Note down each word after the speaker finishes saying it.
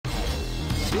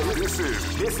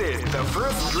This is the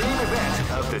first dream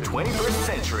event of the 21st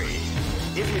century.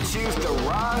 If you choose the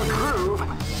wrong groove,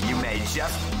 you may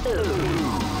just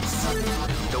lose.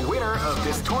 The winner of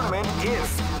this tournament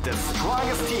is the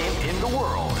strongest team in the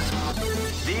world.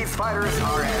 These fighters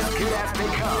are as good as they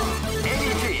come.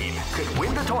 Any team could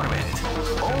win the tournament.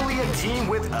 Only a team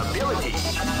with ability,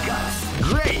 guts.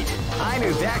 Great! I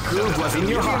knew that groove was in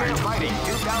your heart. Fighting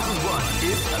 2001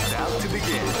 is about to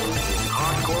begin.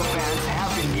 Hardcore fans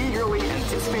have been eagerly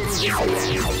anticipating this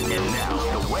event, and now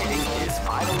the waiting is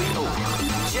finally over.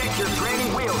 Check your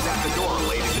training wheels at the door,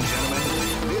 ladies and gentlemen.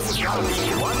 This is gonna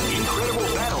be one incredible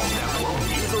battle that won't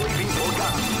easily be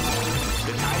forgotten.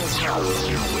 The time has come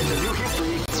when the new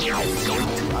history is going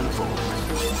to unfold.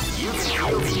 You can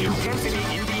feel the intensity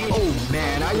in the air. Oh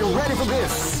man, are you ready for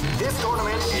this? This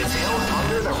tournament is held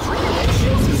under the free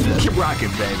ratio system. Keep rocking,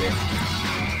 baby.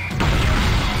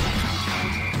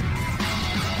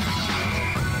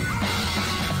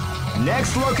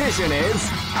 Next location is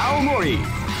Aomori.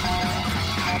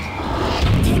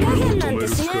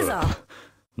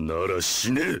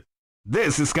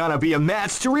 This is gonna be a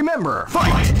match to remember.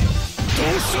 Fight!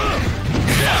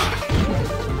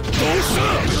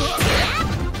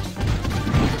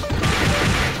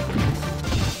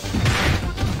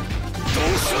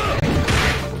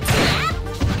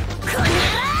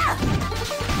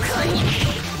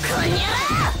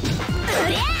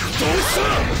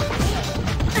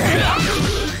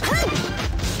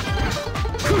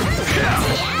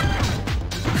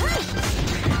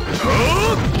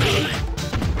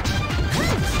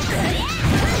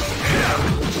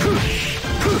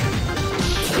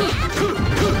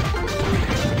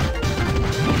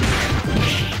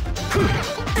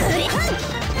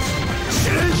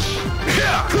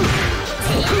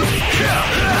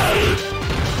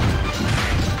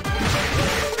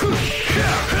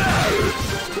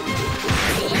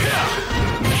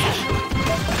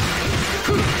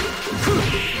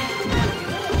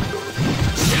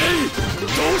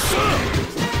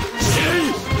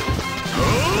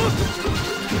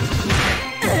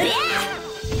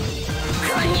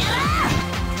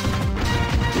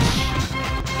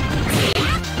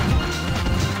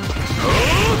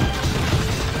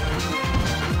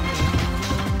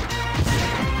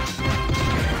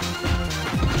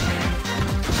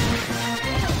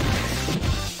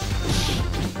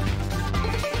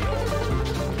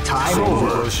 Time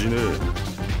over.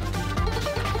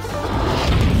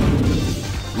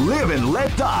 Live and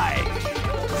let die.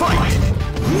 Fight!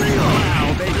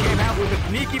 Wow, they came out with a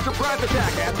sneaky surprise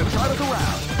attack at the start of the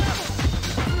round.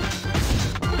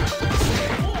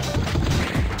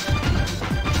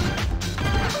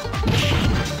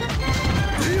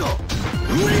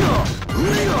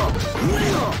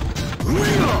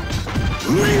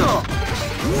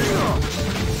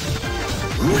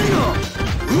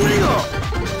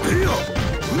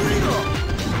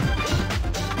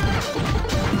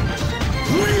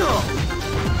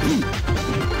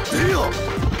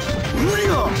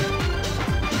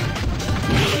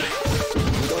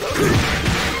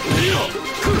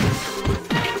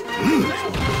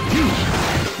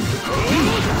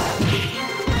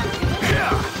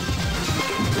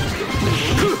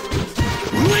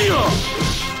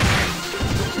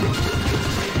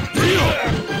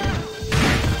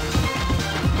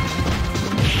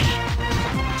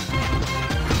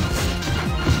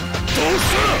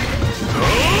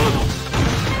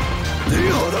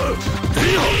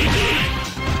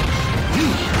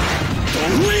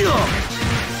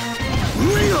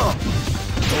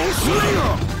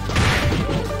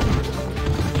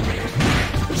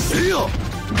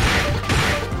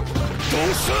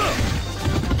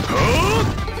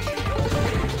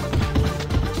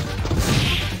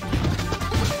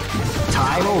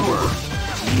 Time over.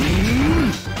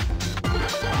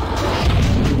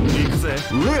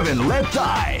 Live and let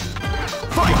die.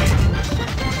 Fight!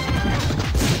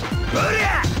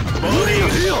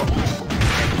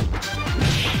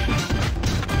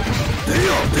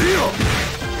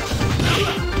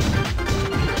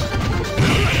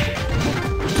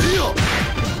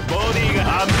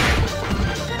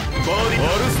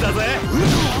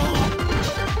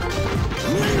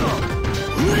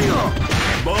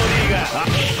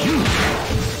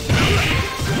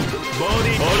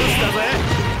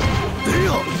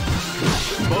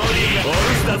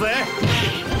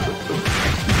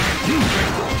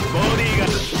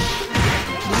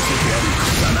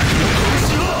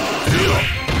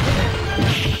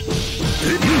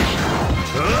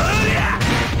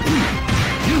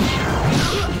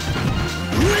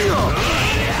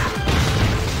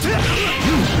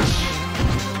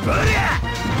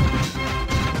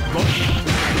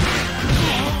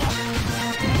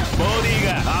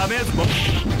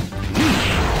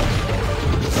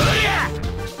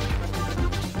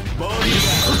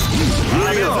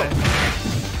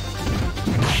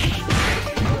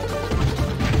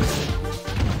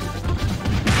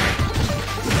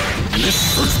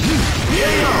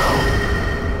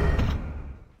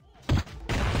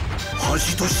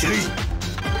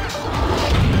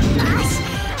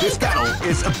 This battle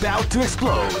is about to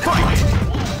explode. Fight!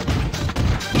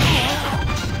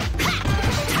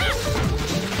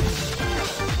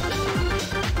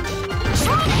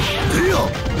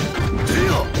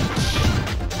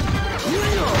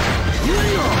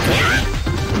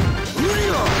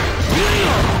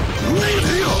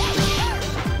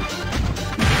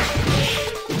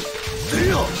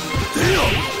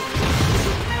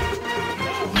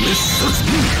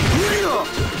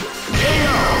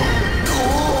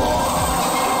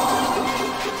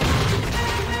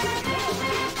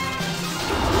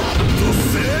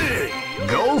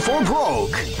 Go for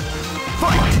broke!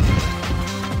 Fight!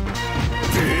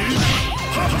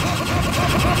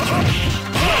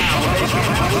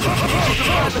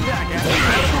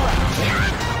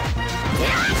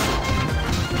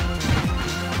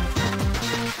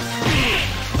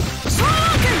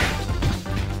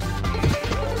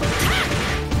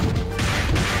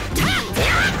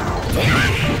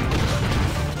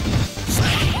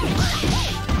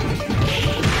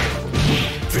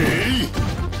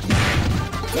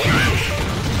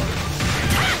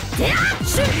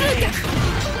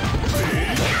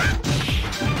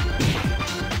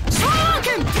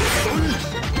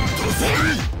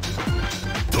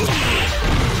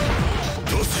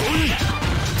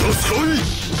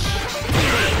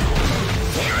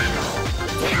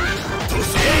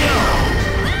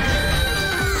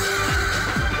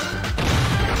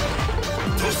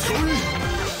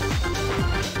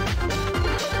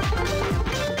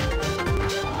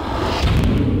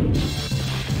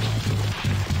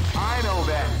 I know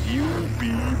that you'll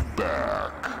be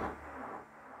back.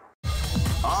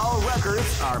 All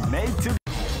records are made to.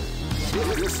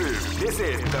 This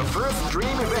is the first dream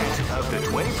event of the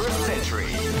 21st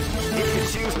century. If you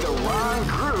choose the wrong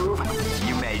groove,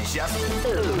 you may just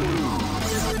lose.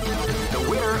 The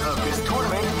winner of this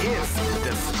tournament is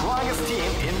the strongest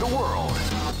team in the world.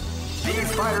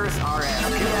 These fighters are as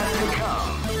good as they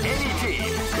come. Any team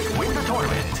could win the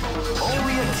tournament.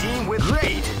 Only a team with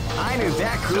great. I knew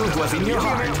that groove was in your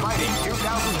heart. Fighting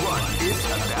 2001 is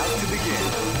about to begin.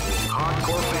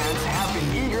 Hardcore fans have been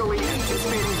eagerly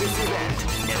anticipating this event,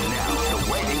 and now the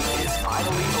waiting is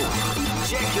finally over.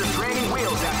 Check your training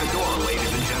wheels at the door,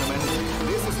 ladies and gentlemen.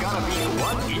 This is gonna be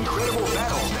one incredible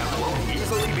battle that won't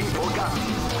easily be forgotten.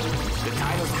 The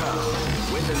time has come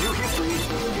when the new history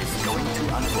is going to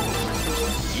unfold.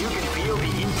 You can feel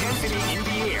the intensity in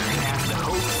the air as the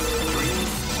hopes,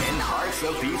 dreams, and hearts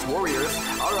of these warriors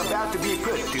are about to be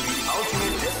put to the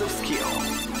ultimate test of skill.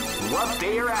 What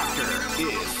they are after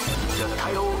is the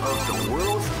title of the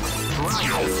world's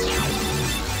strongest.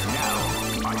 Now,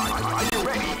 are you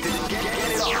ready to get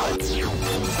it on?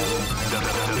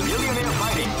 The Millionaire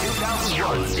Fighting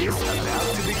 2001 is about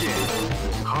to begin.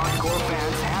 Hardcore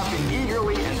fans have been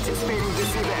eagerly anticipating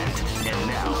this event, and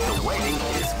now the waiting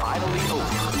is finally over.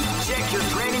 Check your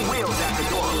training wheels at the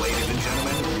door, ladies and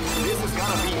gentlemen. This is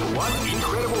gonna be one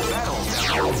incredible battle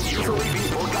that won't easily be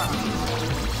forgotten.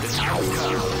 The time has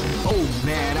come. Oh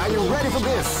man, are you ready for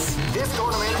this? This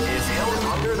tournament is held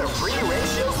under the free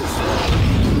ratio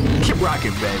system. Keep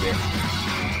rocking, baby.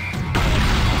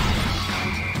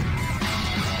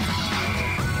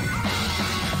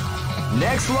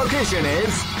 Next location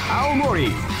is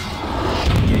Aomori.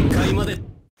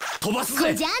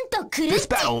 This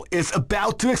battle is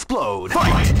about to explode.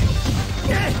 Fight!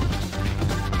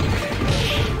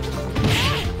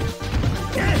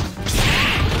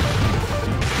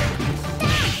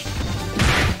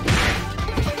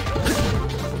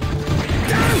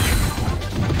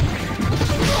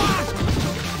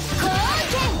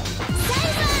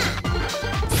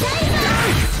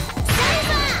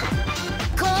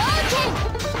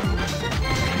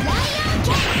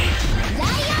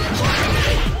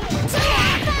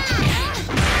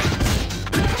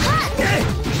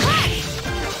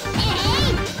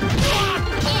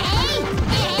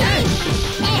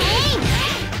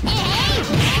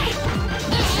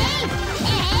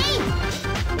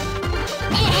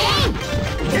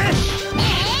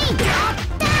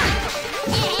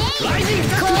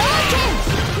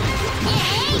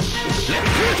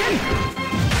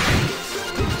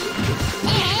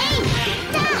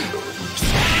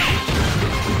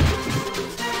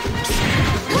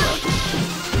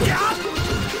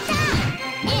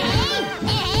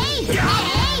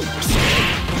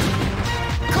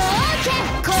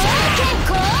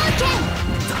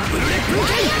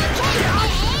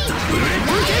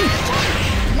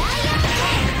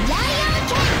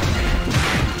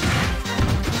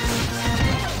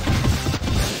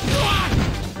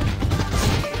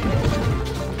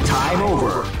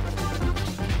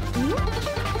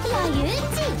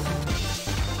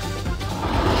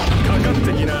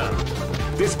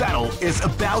 is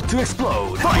about to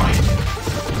explode. Fight!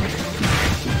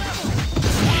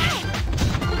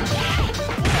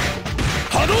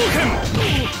 Hadouken!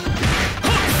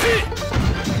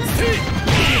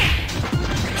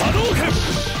 Hadouken!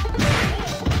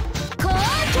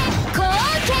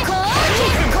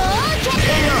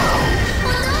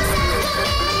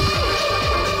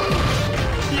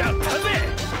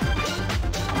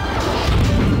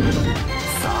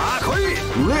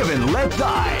 Live and let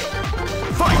die.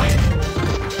 Fight!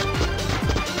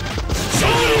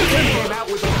 Shoryuken came out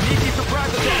with a sneaky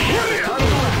surprise attack.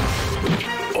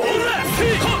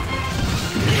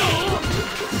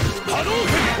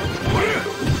 Hadouken!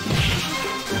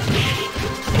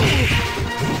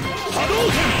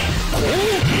 Hadouken!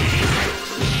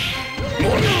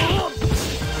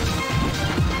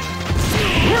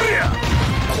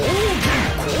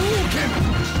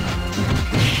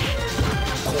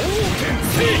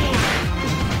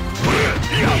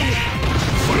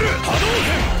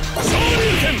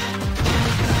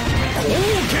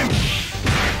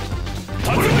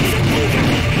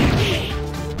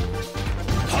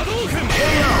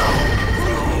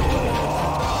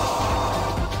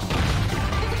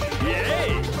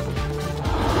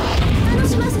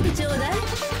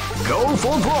 Go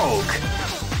for broke!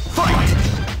 Fight!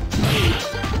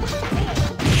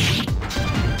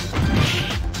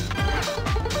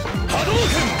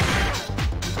 Hadouken!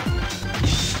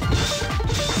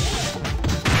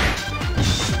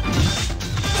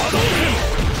 Hadouken!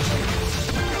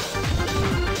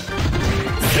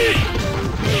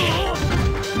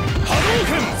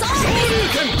 Hadouken!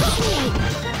 Shoryuken!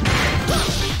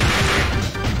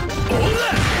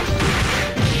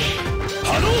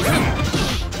 Hadouken!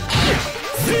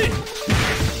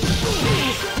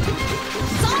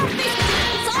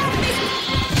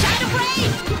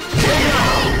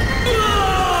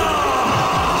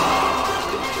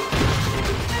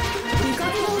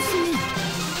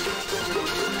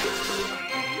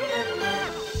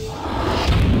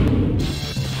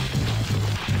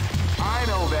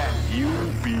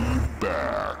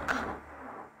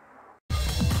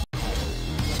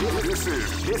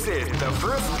 This is the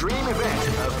first dream event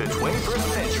of the 21st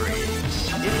century.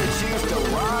 If you choose the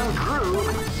wrong groove,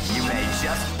 you may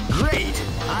just... Great!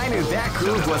 I knew that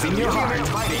groove was in your heart.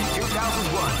 Fighting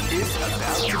 2001 is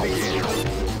about to begin.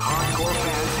 Hardcore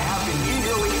fans have been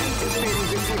eagerly anticipating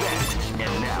this event,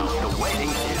 and now the waiting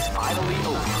is finally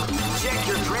over. Check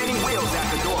your training wheels at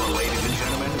the door, ladies and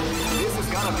gentlemen. This is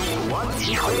gonna be one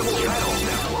incredible battle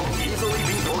that won't easily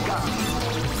be forgotten.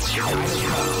 The time has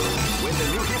come when the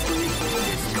new history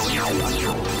is going to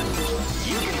unfold.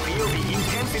 You can feel the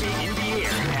intensity in the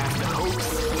air as the hopes,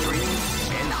 dreams,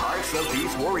 and hearts of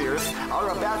these warriors are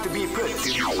about to be put to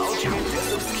the ultimate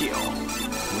test of skill.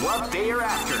 What they are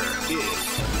after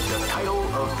is the title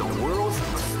of the world's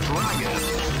strongest.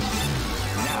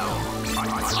 Now,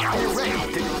 are you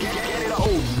ready to get it?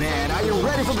 Oh man, are you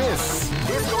ready for this?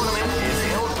 This tournament is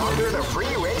held under the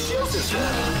free ratio system.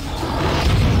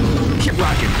 Keep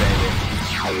rocking, baby.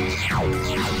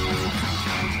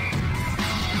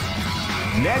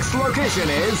 Next location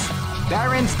is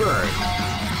Barentsburg.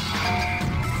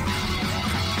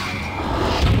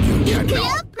 You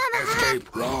cannot escape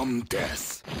from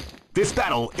death. This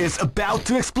battle is about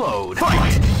to explode.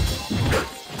 Fight!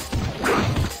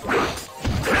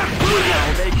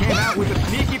 They came out with a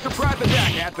sneaky surprise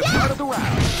attack at the start of the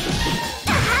round.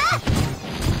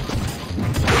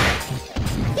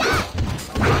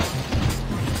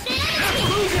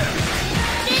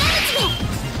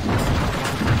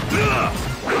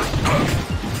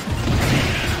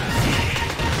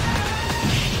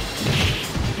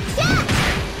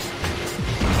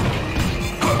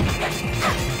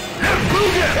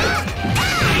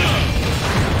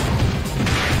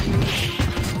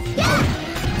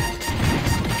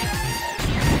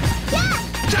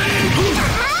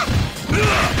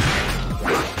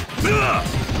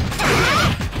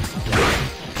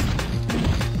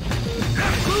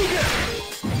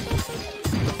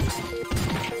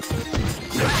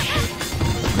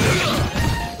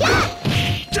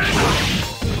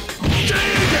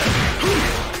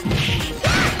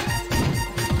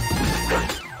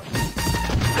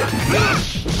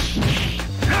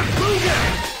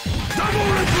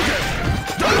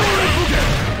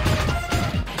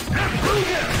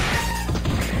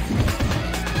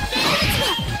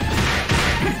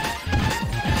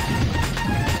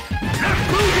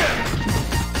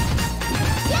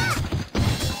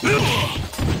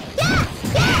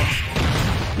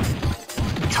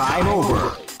 Time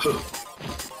over.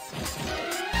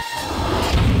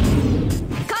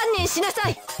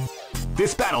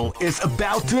 This battle is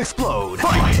about to explode.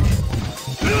 Fight!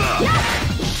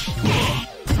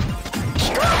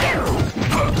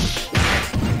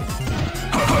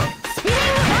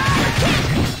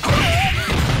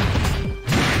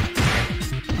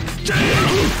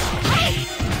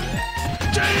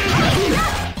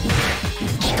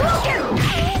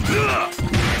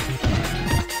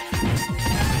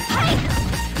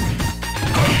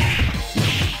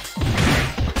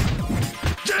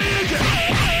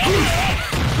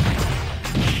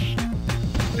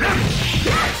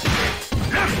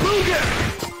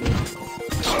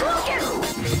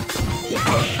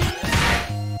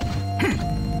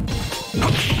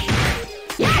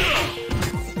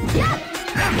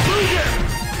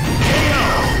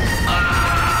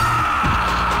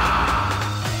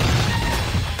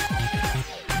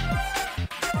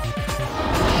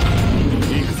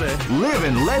 Live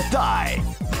and let die.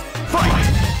 Fight!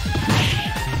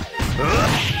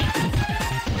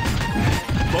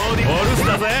 ボディボルス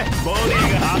だぜ。ボデ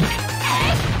ィが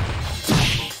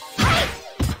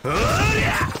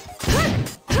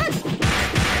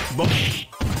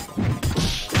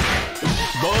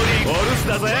ボディボルス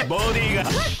だぜ。ボディがボ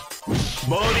デ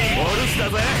ィボルスだ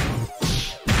ぜ。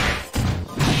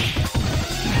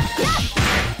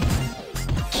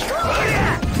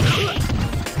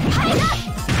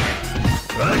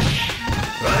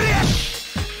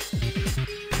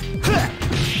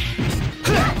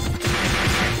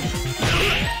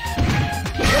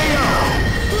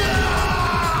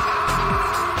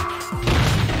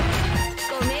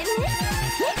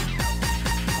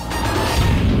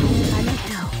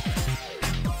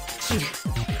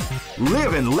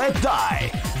Live and let die.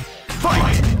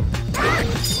 Fight!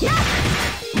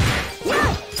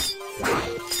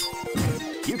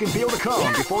 You can feel the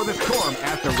calm before the storm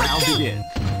as the round begins.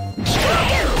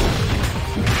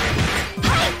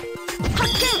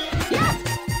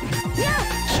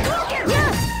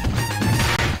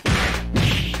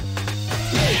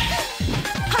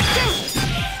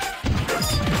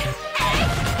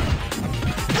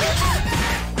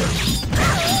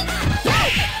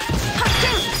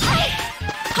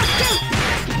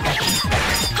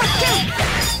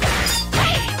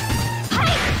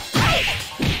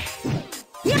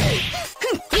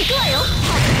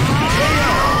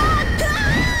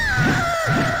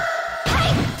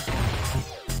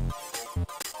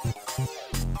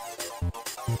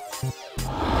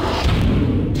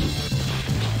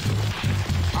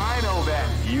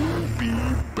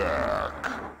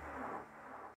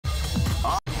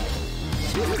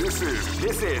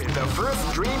 This is the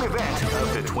first dream event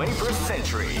of the 21st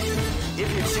century. If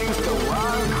you choose the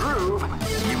wrong groove,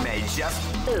 you may just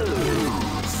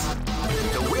lose.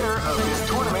 The winner of this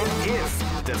tournament is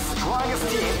the strongest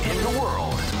team in the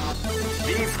world.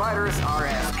 These fighters are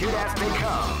as good as they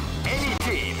come. Any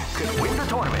team could win the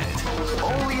tournament.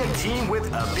 Only a team with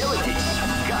ability,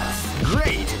 guts.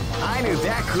 Great! I knew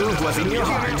that groove was in your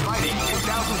heart. Fighting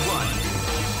 2001.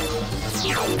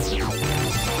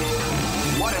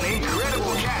 What an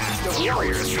incredible cast of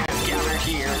warriors has gathered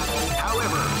here.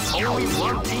 However, only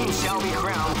one team shall be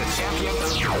crowned the champion of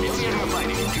the Millionaire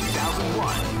Fighting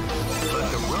 2001.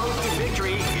 But the road to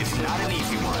victory is not an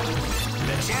easy one.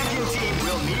 The champion team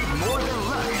will need more than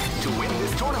luck to win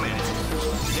this tournament.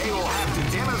 They will have to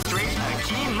demonstrate a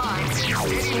keen mind and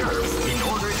steady nerves in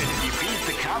order to defeat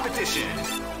the competition.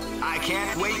 I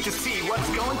can't wait to see what's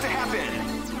going to happen.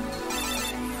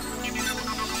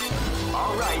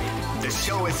 All right. The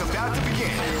show is about to begin.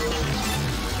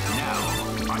 Now,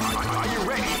 are you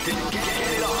ready to get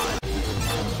it on?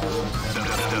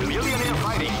 The Millionaire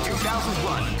Fighting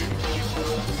 2001.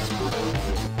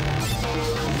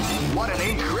 What an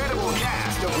incredible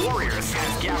cast of warriors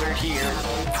has gathered here.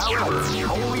 However,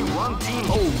 only one team.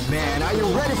 Oh man, are you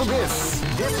ready for this?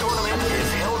 This tournament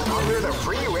is held under the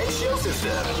free ratio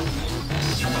system.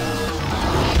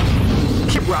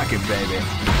 Keep rocking, baby.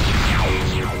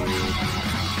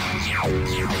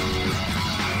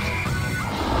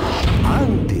 ハ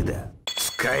ンデだ。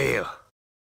使えよ。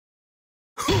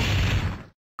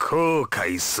後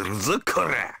悔するぞ、こ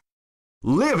ら。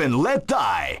Live and let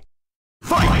die.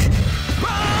 Fight!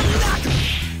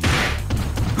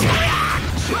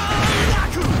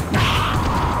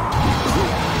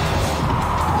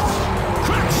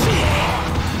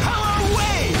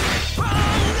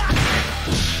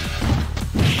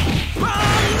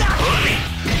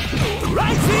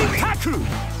 Rising Taku!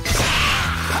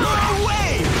 Power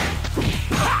Wave!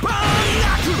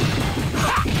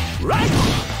 Right!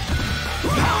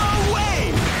 Power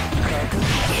Wave!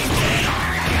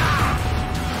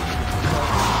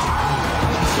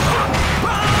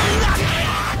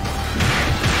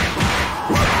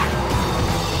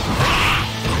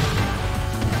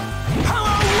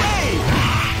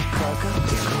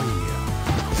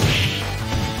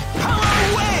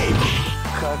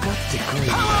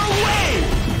 Power Wave!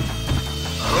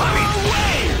 Power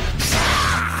Wave!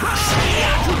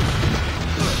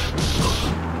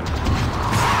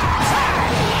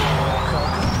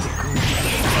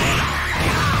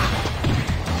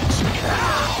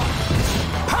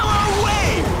 Power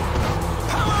Wave!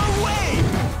 Power Wave!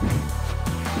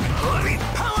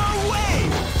 Power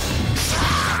Wave!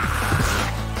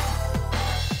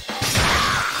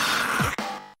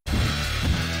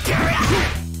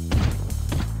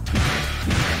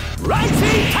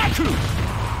 Rising Taku!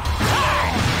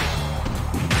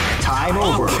 Time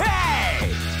over.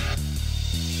 Okay!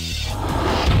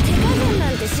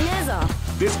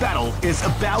 This battle is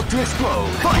about to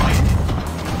explode. Fight!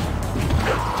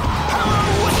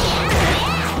 Power Wave!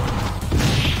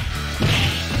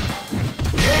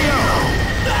 KO!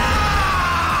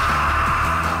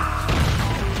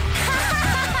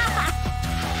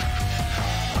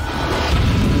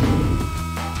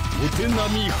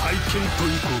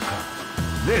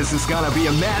 This is gonna be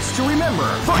a match to remember.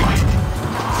 Fight!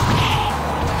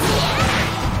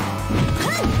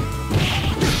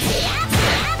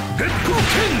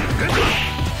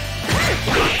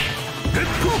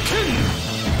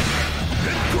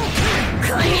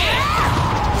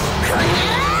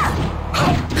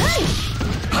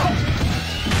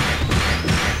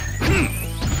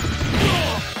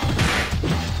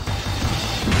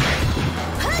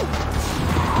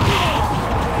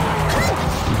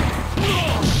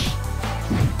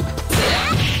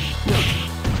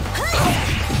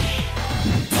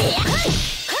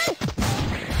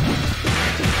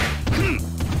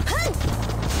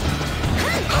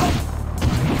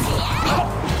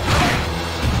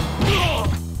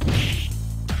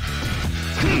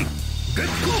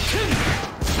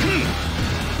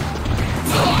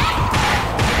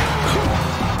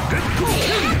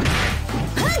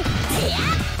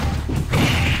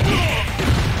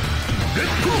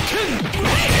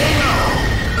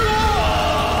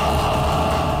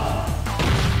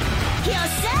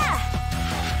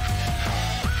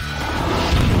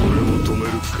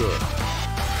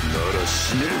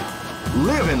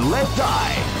 Live and let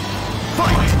die.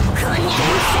 Fight!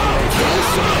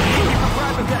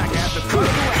 Surprise attack at the front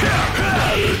of the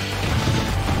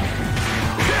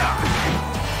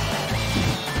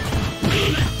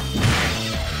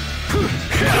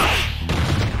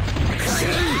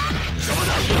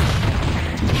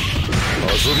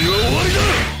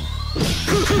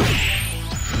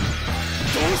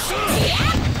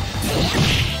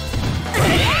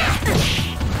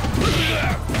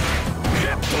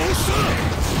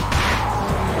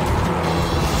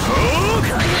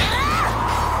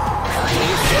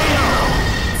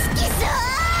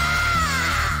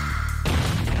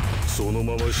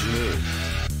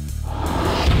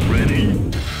Ready?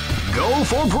 Go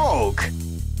for broke!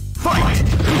 Fight!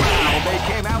 Wow, they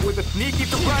came out with a sneaky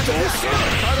surprise attack at the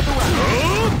start of the round.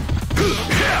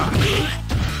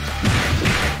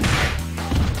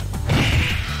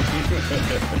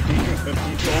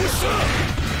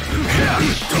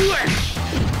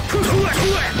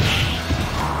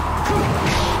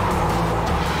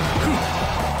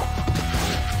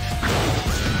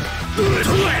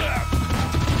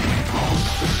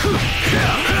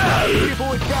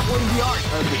 People is battling the art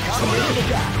of the combination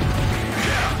attack.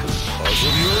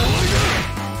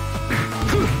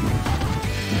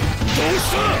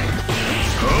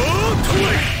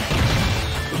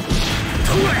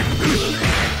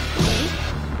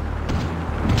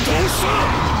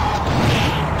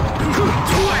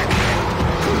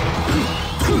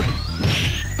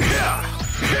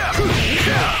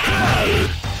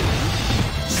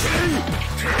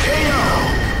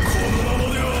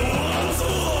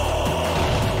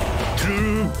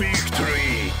 True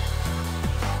victory.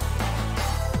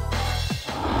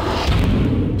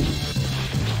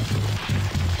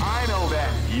 I know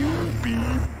that you'll be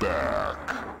back.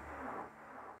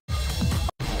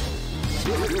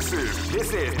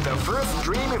 This is the first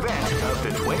dream event of the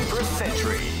 21st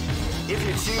century. If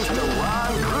you choose the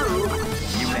wrong groove,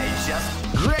 you may just...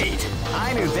 Great!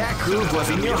 I knew that groove was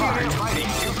in your heart. Fighting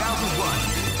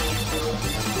 2001.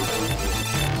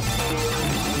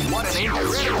 What an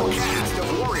incredible cast of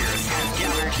warriors has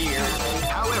gathered here.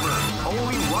 However,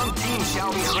 only one team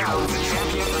shall be crowned the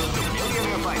champion of the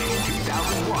Millionaire Fighting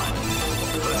 2001.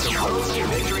 But the road to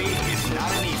victory is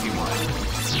not an easy one.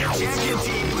 The champion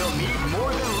team will need more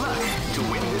than luck to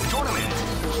win this tournament.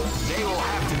 They will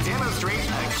have to demonstrate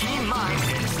a keen mind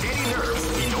and steady nerves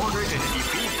in order to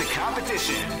defeat the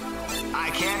competition.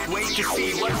 I can't wait to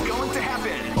see what's going to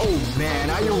happen. Oh man,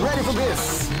 are you ready for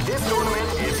this? This tournament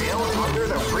is held under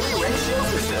the free ratio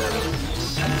system.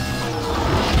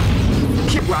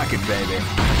 Keep rocking, baby.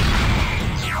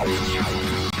 俺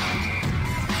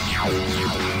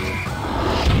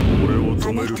を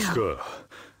止める気か。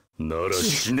なら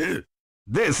死ね。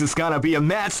 This is gonna be a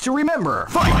match to remember.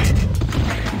 Fight!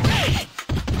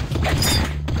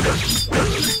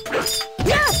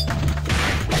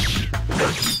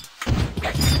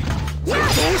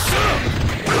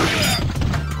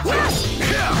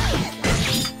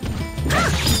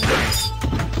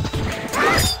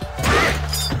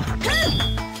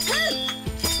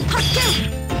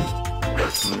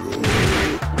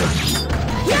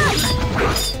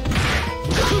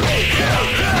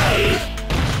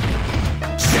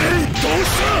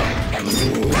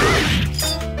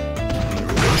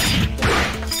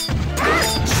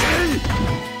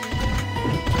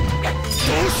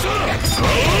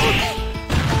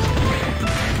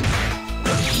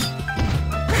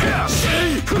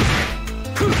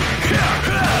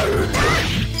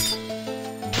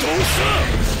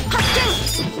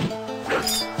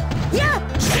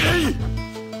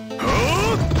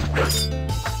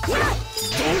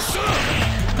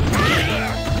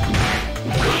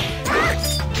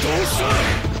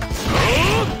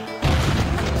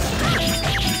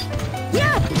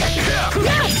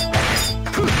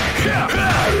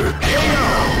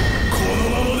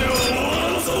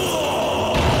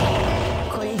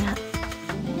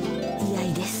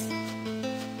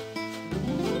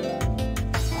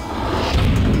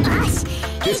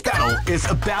 This battle is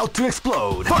about to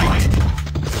explode. Fight!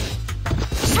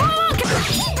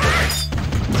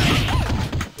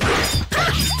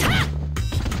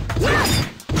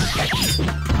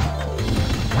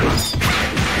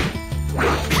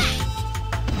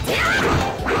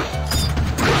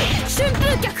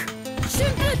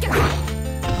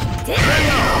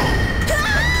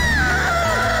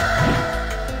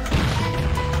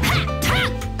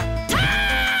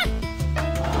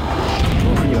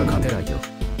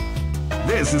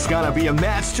 This is gonna be a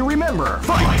match to remember.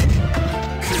 Fight!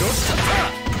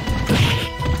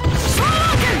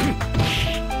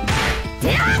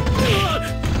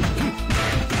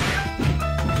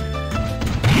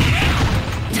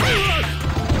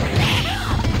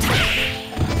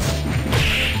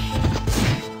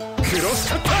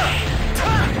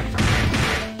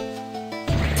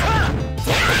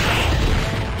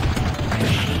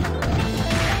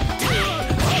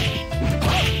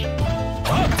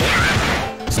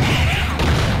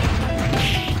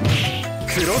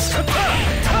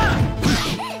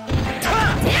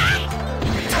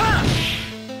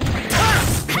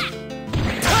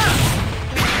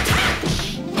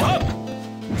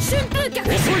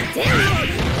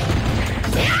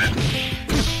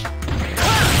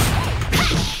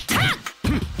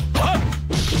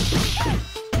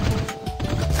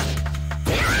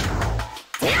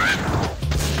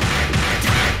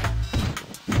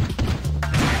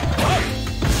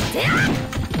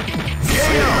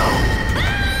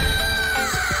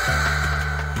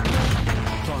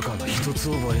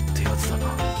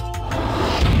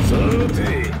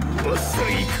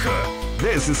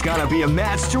 This is gonna be a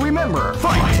match to remember.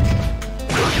 Fight!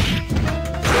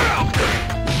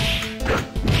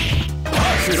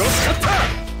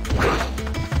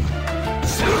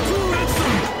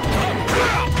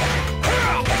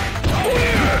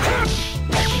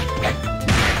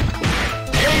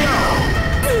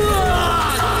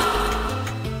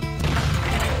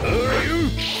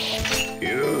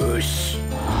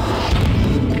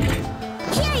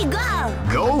 Here you go!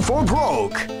 Go for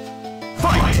broke.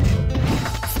 Fight!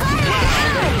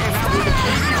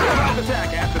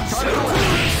 Attack at the start of the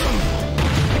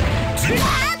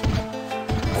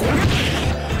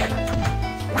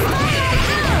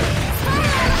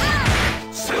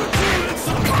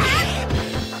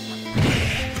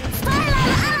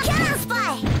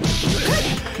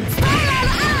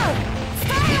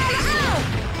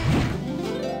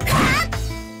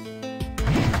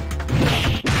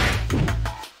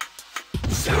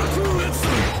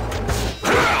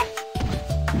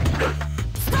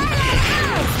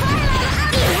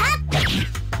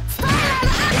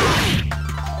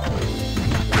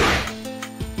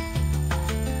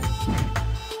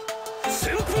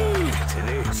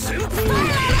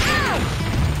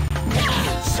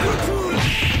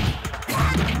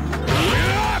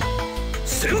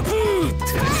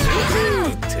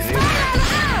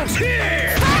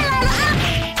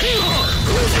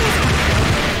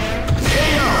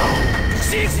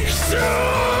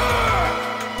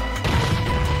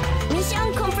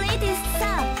Mission completed,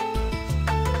 sir.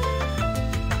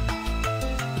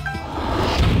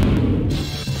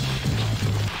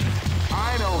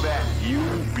 I know that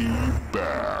you'll be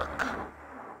back.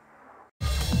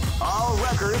 All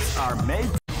records are made.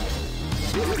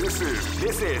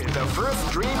 This is the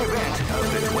first dream event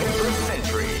of the 21st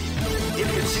century. If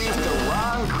you choose the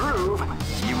wrong groove,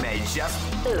 you may just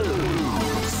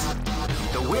lose.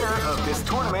 The winner of this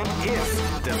tournament is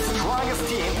the strongest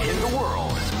team in the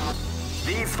world.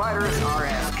 These fighters are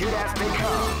as good as they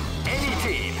come. Any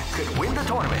team could win the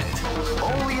tournament.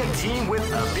 Only a team with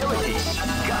ability,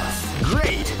 guts.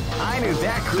 Great! I knew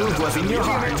that groove was in your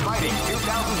heart. Fighting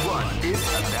 2001 is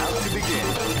about to begin.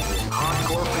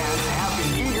 Hardcore fans have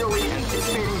been eagerly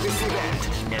anticipating this event,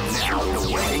 and now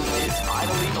the waiting is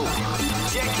finally over.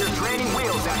 Check your training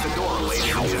wheels at the door,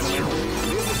 ladies and gentlemen.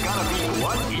 This is gonna be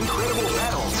one incredible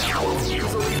battle that won't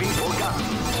easily be forgotten.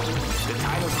 The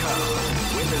time has come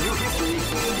when the new history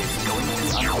is going to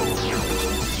unfold.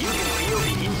 You can feel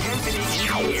the intensity in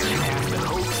the air as the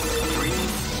hopes,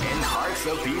 dreams, and hearts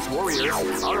of these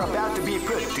warriors are about to be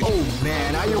put to... Oh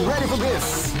man, are you ready for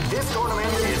this? This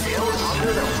tournament is held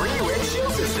under the free ratio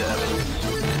system.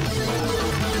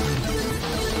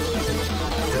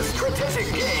 The strategic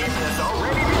game has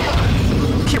already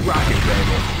begun. Keep rocking,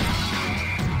 baby.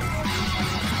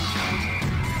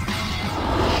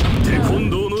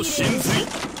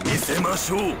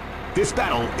 This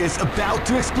battle is about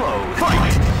to explode.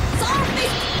 Fight!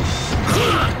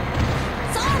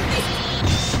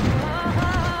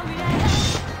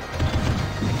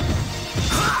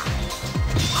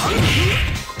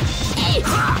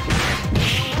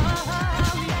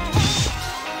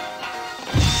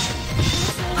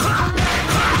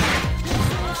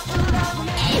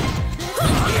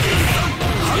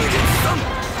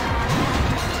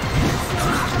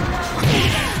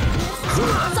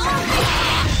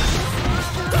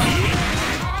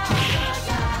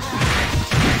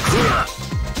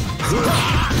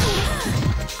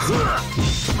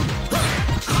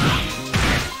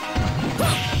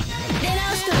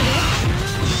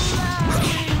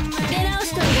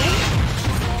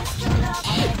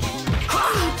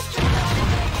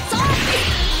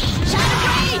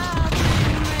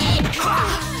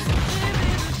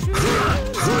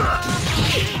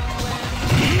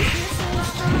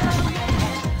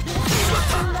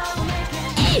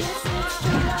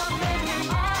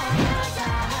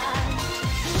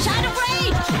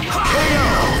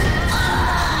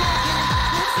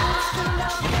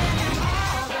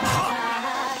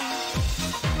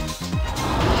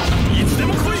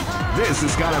 This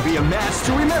is gonna be a match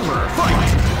to remember.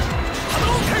 Fight!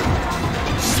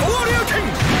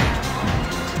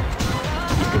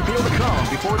 You can feel the calm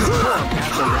before the storm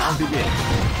as the round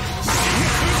begins.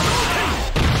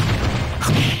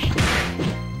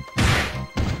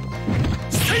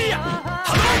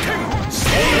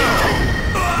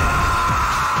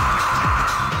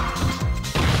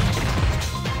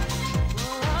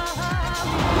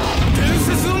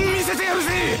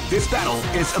 This battle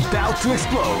is about to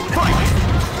explode. Fight!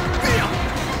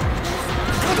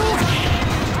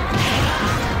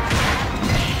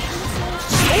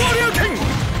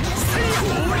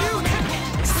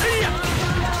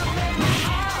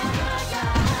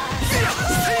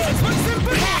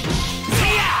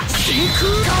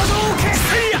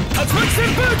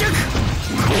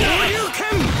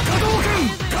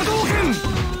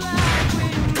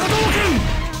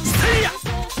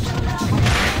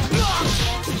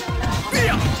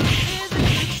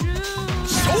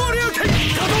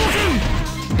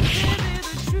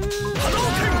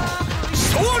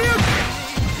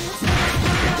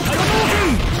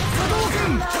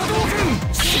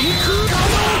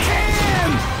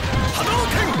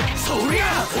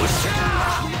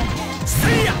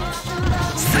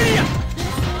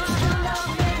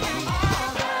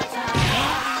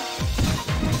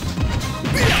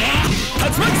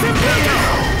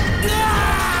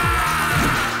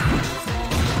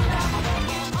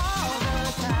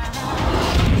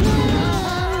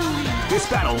 This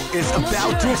battle is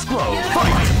about to explode.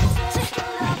 Fight!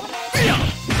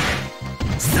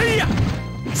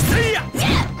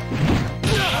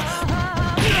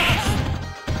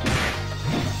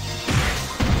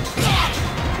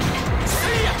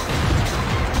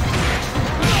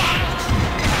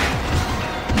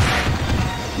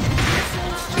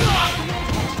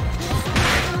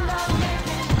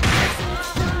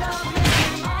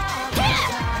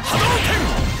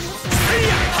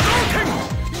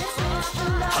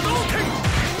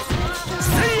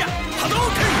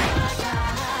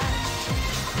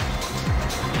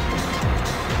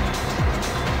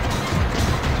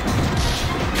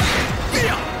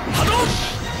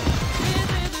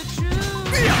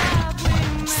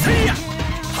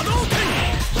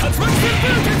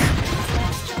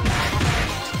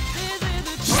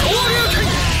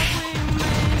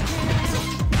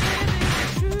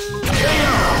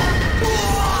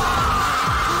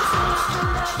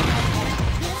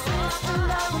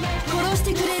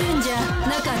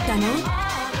 かったの？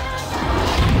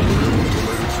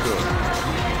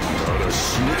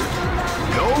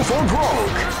 Go for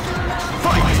broke!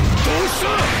 Fight!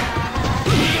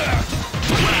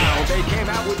 Wow, they came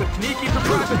out with a sneaky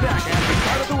surprise attack at the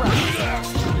start of the round.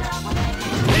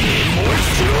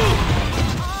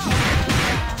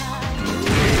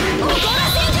 怒ら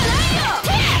せんじゃないよ！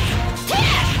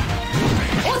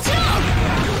落ちろ！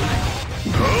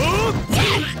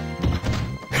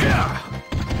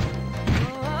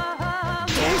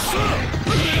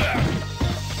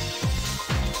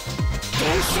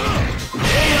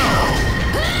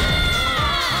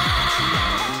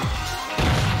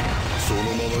その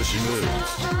まま死ね。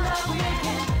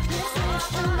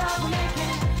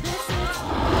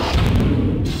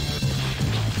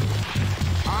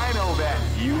 I know that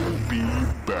you'll be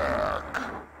back.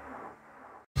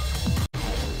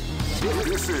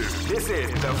 This is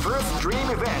the first dream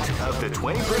event of the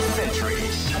 21st century.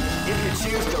 If you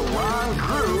choose the wrong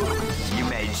groove, you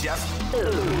may just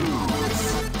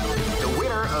lose. The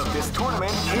winner of this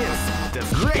tournament is the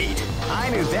Great. I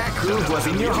knew that groove was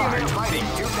in your heart. Fighting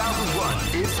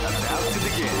 2001 is about to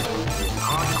begin.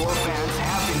 Hardcore fans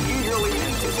have been eagerly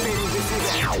anticipating this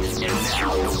event, and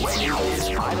now the wait is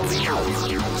finally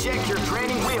over. Check your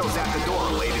training wheels at the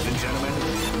door, ladies and gentlemen.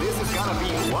 This is gonna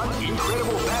be one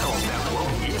incredible battle that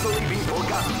won't easily be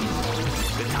forgotten.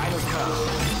 The time has come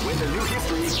when the new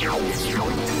history is going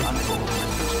to unfold.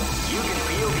 You can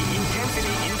feel the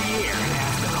intensity in the air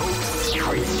as the hopes,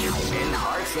 dreams, and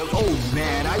hearts of... Oh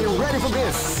man, are you ready for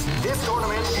this? This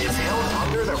tournament is held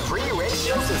under the free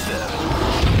ratio system.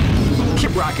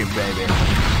 Keep rocking, baby.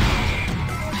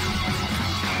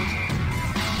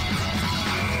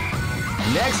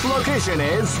 Next location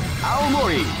is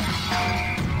Aomori.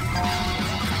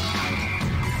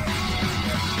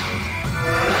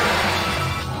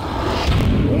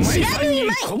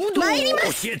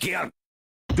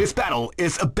 This battle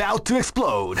is about to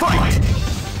explode. Fight!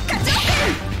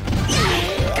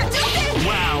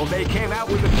 Wow, they came out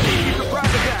with a sneaky surprise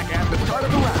attack at the start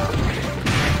of the round.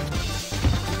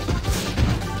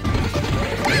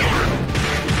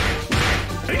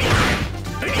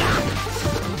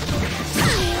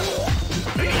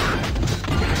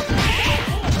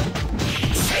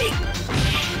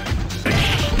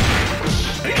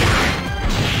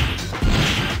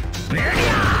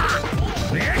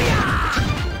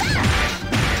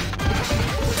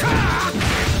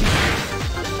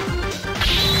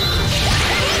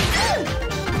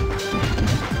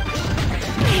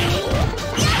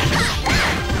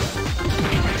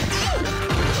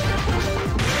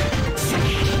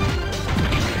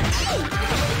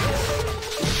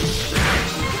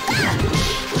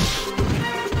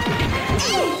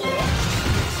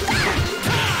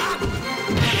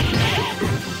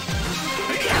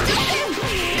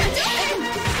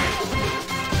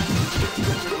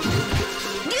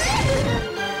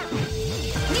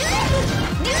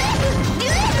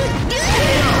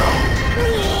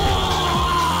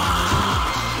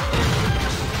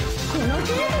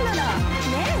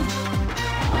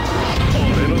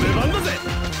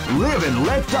 Live and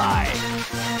let die.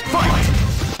 Fight!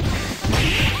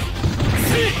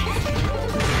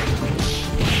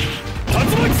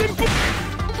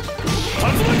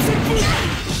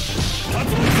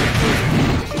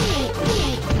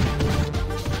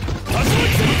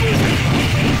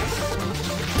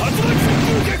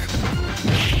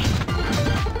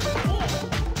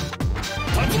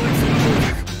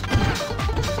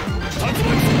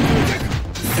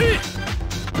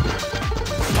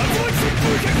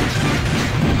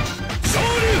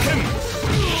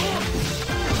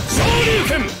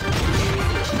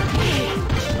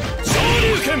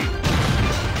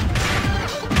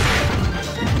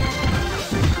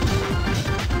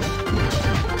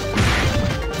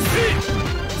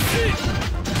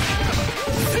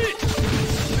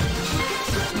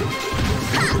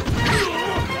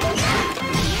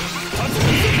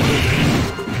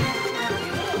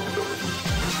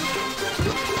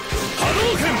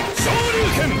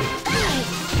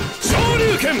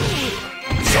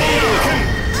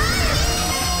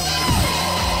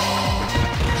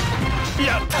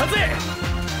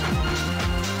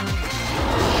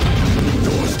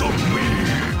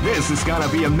 This is gonna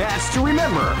be a match to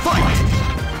remember. Fight!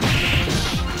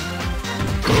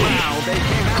 Wow, they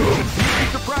came out with a sneaky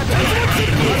surprise attack.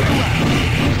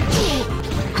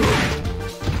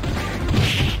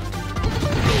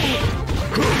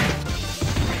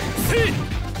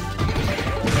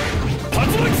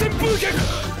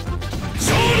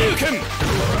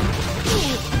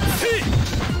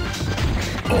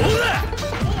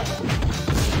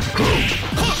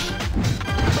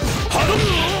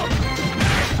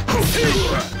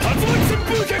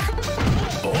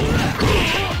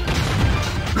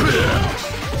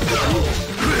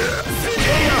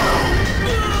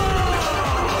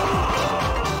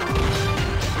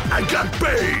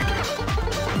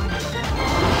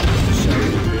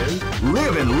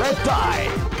 let die.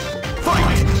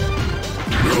 Fight!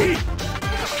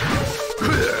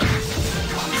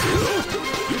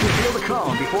 You can feel the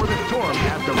calm before the storm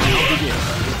as the round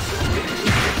begins.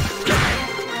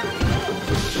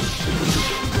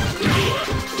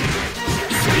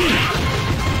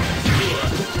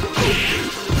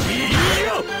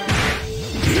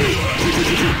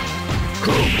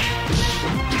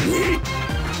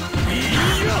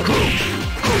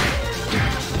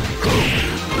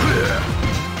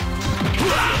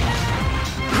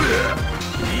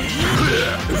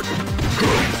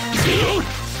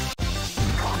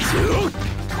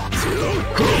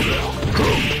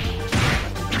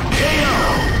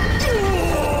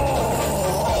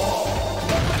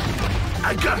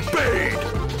 I got bait!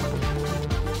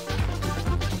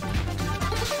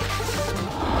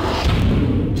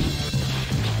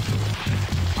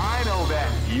 I know that.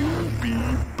 You'll be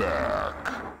back.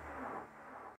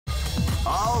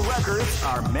 All records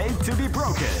are made to be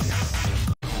broken.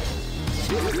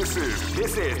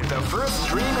 This is the first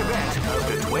dream event of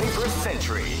the 21st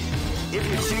century. If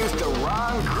you choose the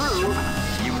wrong groove,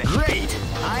 you may... Great!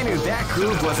 I knew that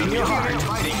groove was in your heart.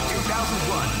 Fighting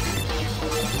 2001.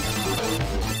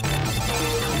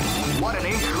 What an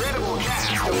incredible cast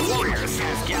of warriors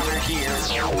has gathered here.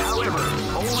 However,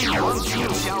 only one team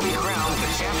shall be crowned the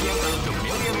champion of the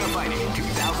Millionaire Fighting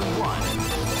 2001.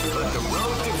 But the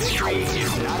road to victory is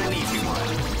not an easy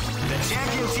one. The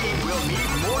champion team will need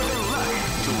more than luck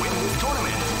to win this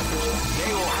tournament. They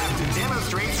will have to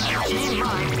demonstrate a keen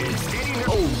mind and steady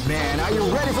nerve. Oh man, are you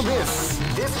ready for this?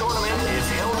 This tournament is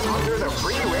held under the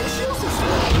free ratio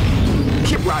system.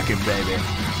 Keep rocking, baby.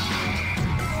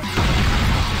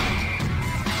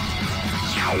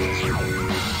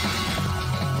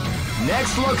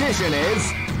 Next location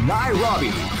is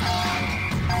Nairobi.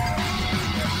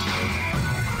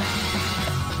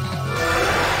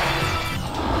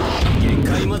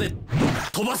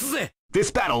 This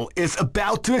battle is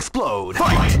about to explode.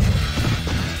 Fight!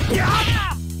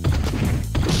 Yeah!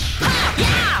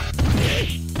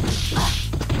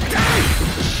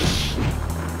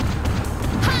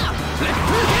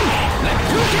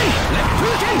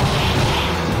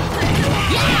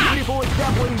 Beautiful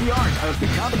exampling the art of the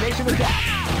combination attack.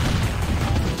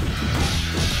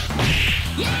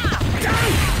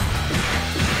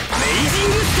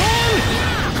 Amazing Storm!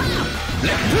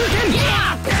 Left hook in!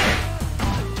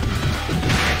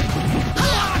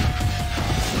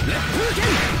 Left hook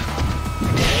in!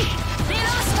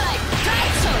 Below strike!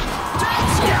 Transfer!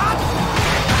 Transfer!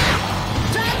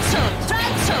 Transfer!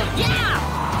 Transfer! Yeah!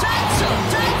 Transfer!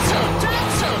 Transfer!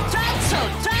 Transfer! Transfer!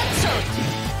 Transfer!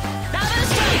 Double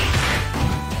strike!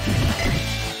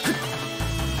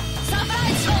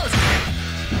 Surprise throws!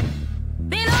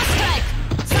 Below strike!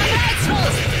 Surprise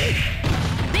throws!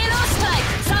 Below strike!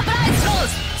 Surprise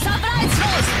throws! Surprise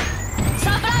throws!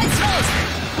 Surprise throws!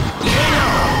 Yeah!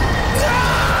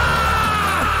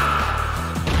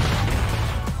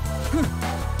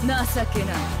 情け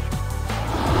ない。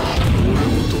俺を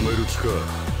止める気か。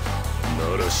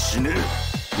なら死ね。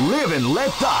Live and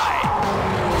let die.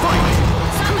 Fight!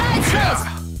 Surprise throws!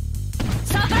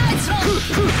 Surprise throws!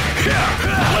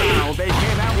 Wow, they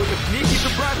came out with a sneaky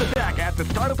surprise attack at the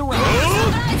start of the round.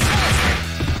 Surprise throws!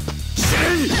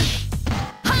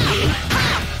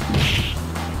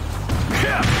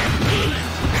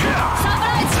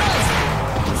 Surprise throws!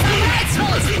 Surprise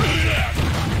throws!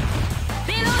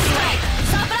 Below strike!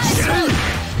 Surprise throws!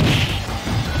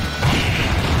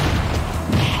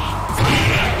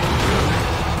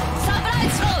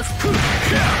 Surprise throws!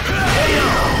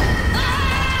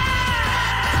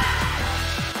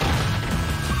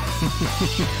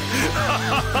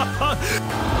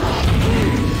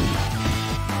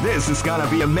 This is gonna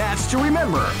be a match to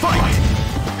remember. Fight!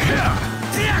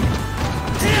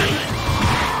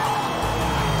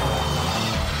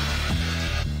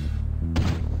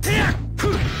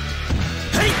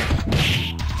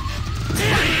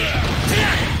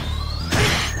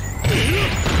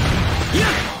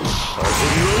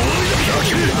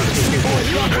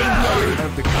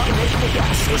 Of the combination of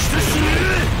that.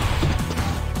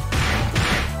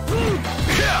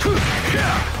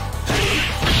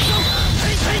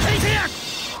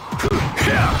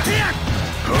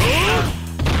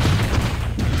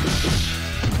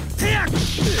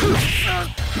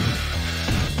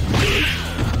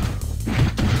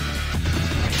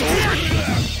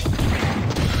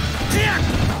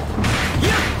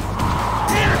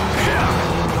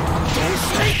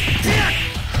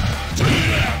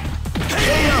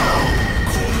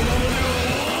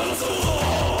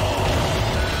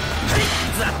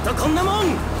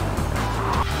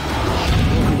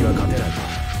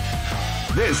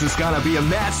 This This is gonna be a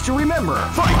match to remember.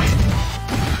 Fight!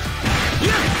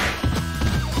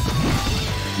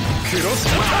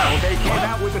 Wow, they came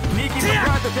out with a sneaky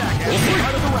surprise attack at the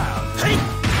start of the round.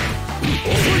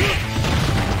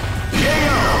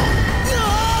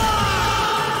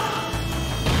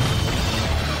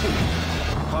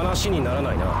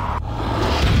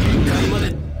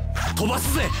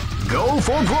 Go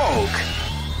for broke.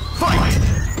 Fight!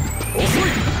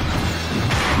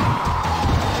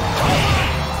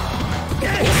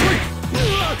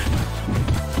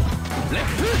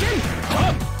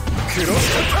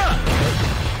 Cross